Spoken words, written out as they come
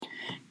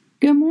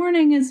Good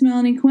morning, it's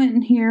Melanie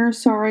Quinton here.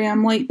 Sorry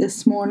I'm late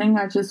this morning.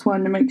 I just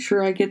wanted to make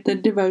sure I get the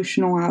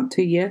devotional out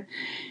to you.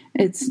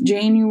 It's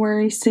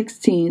January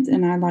 16th,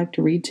 and I'd like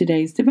to read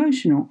today's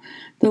devotional.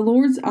 The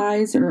Lord's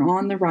eyes are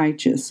on the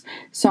righteous.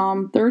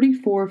 Psalm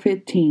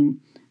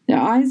 34:15. The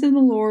eyes of the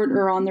Lord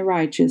are on the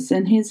righteous,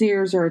 and his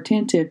ears are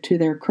attentive to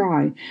their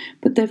cry.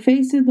 But the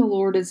face of the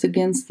Lord is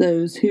against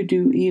those who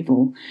do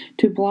evil,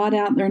 to blot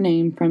out their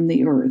name from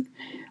the earth.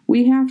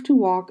 We have to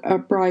walk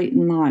upright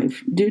in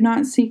life. Do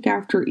not seek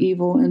after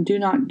evil, and do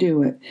not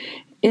do it.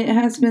 It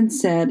has been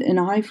said, an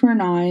eye for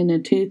an eye and a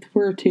tooth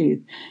for a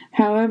tooth.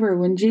 However,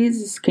 when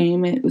Jesus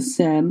came, it was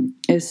said,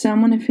 if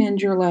someone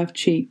offends your left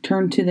cheek,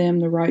 turn to them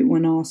the right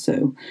one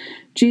also.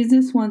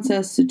 Jesus wants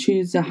us to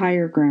choose the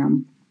higher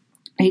ground.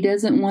 He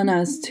doesn't want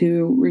us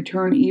to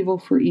return evil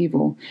for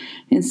evil.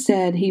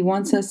 Instead, he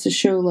wants us to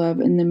show love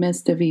in the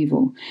midst of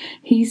evil.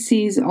 He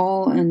sees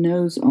all and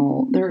knows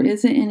all. There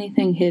isn't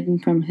anything hidden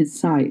from his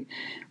sight.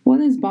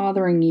 What is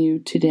bothering you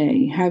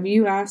today? Have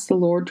you asked the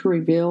Lord to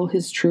reveal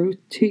his truth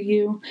to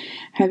you?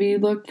 Have you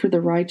looked for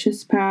the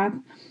righteous path?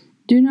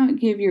 Do not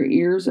give your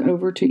ears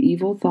over to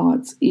evil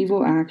thoughts,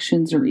 evil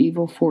actions, or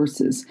evil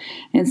forces.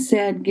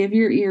 Instead, give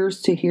your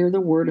ears to hear the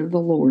word of the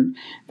Lord.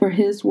 For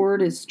his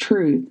word is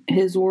truth.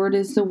 His word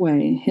is the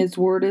way. His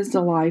word is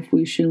the life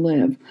we should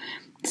live.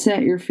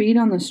 Set your feet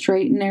on the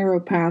straight and narrow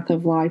path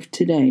of life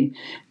today.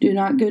 Do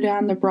not go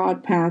down the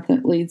broad path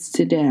that leads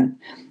to death.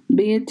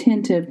 Be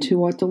attentive to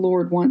what the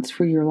Lord wants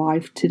for your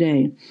life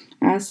today.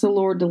 Ask the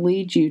Lord to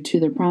lead you to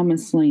the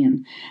promised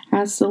land.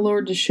 Ask the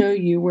Lord to show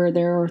you where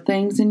there are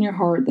things in your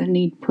heart that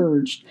need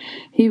purged.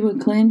 He will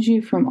cleanse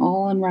you from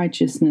all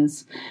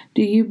unrighteousness.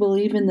 Do you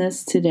believe in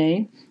this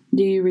today?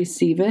 Do you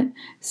receive it?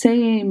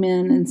 Say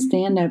amen and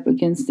stand up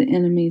against the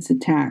enemy's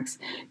attacks.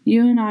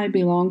 You and I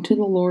belong to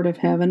the Lord of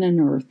heaven and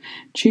earth.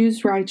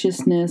 Choose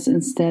righteousness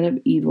instead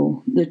of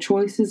evil. The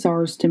choice is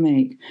ours to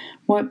make.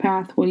 What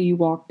path will you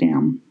walk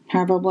down?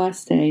 Have a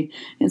blessed day,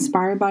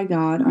 inspired by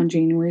God on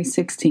January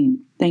 16th.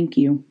 Thank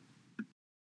you.